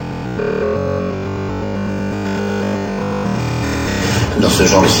Dans ce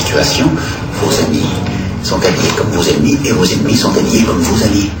genre de situation, vos amis sont alliés comme vos ennemis, et vos ennemis sont alliés comme vos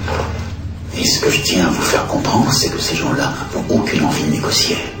alliés. Et ce que je tiens à vous faire comprendre, c'est que ces gens-là n'ont aucune envie de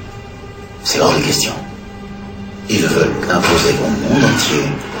négocier. C'est hors de question. Ils veulent imposer au monde entier.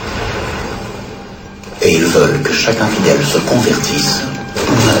 Et ils veulent que chaque infidèle se convertisse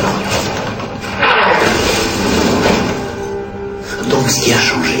ou meure. Donc ce qui a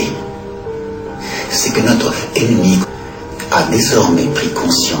changé, c'est que notre ennemi a désormais pris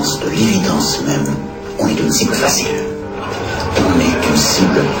conscience de l'évidence même. On est une cible facile. On est une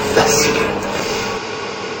cible facile.